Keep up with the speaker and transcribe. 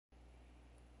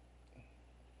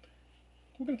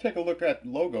We're going to take a look at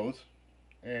logos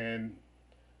and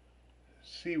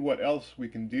see what else we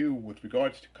can do with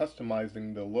regards to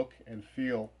customizing the look and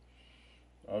feel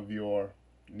of your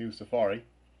new Safari.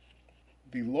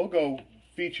 The logo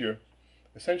feature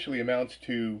essentially amounts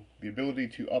to the ability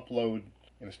to upload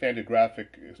in a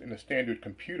standard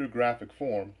computer graphic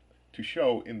form to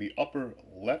show in the upper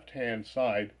left hand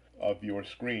side of your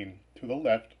screen to the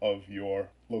left of your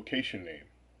location name.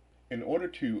 In order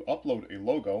to upload a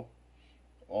logo,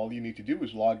 all you need to do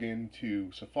is log in to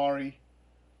Safari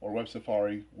or Web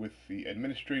Safari with the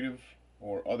administrative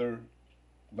or other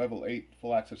level 8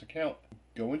 full access account.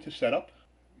 Go into Setup,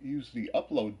 use the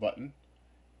Upload button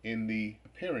in the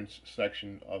Appearance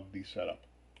section of the setup.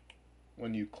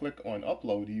 When you click on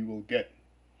Upload, you will get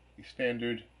a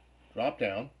standard drop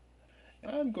down.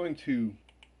 I'm going to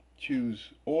choose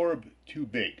Orb Too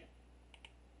Big.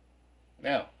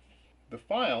 Now, the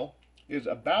file is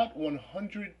about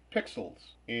 100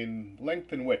 pixels in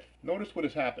length and width. Notice what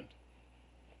has happened.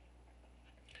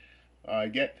 I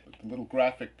get a little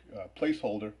graphic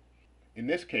placeholder. In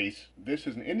this case, this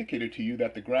is an indicator to you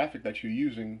that the graphic that you're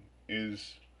using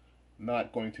is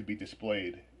not going to be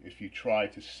displayed if you try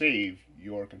to save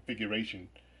your configuration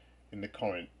in the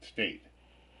current state.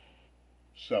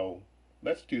 So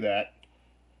let's do that.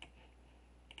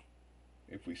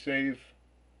 If we save,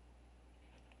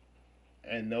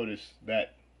 and notice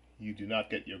that you do not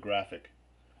get your graphic.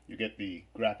 You get the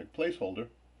graphic placeholder,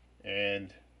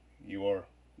 and your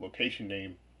location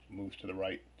name moves to the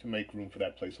right to make room for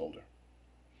that placeholder.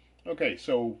 Okay,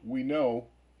 so we know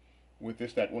with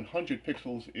this that 100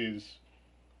 pixels is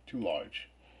too large.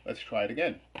 Let's try it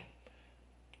again.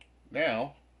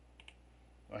 Now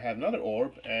I have another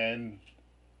orb, and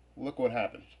look what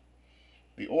happens.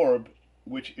 The orb,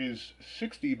 which is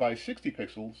 60 by 60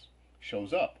 pixels,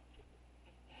 shows up.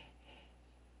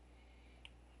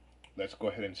 Let's go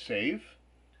ahead and save,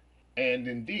 and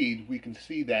indeed we can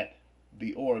see that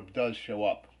the orb does show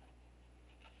up.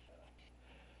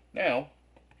 Now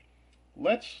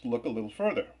let's look a little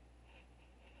further.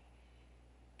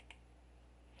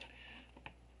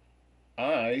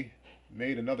 I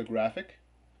made another graphic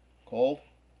called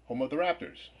Home of the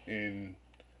Raptors. In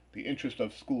the interest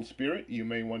of school spirit, you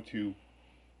may want to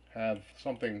have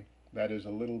something that is a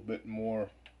little bit more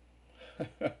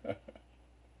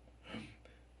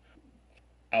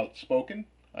outspoken,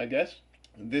 I guess.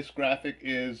 This graphic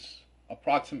is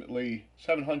approximately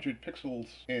 700 pixels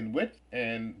in width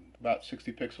and about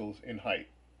 60 pixels in height.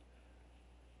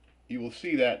 You will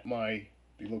see that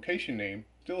the location name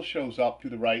still shows up to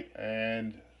the right,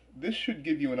 and this should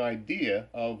give you an idea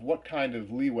of what kind of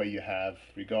leeway you have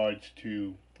regards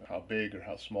to how big or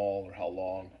how small or how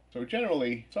long. So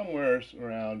generally somewhere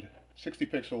around 60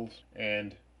 pixels,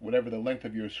 and whatever the length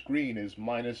of your screen is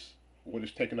minus what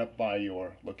is taken up by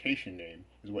your location name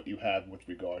is what you have with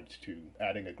regards to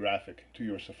adding a graphic to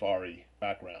your Safari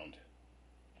background.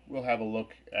 We'll have a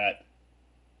look at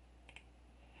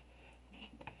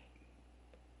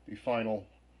the final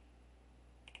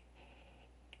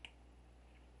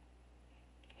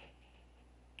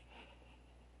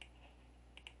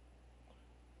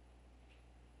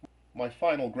my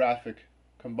final graphic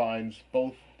combines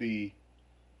both the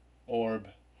orb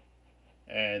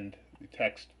and the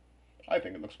text. I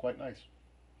think it looks quite nice.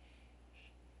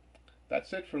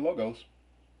 That's it for logos.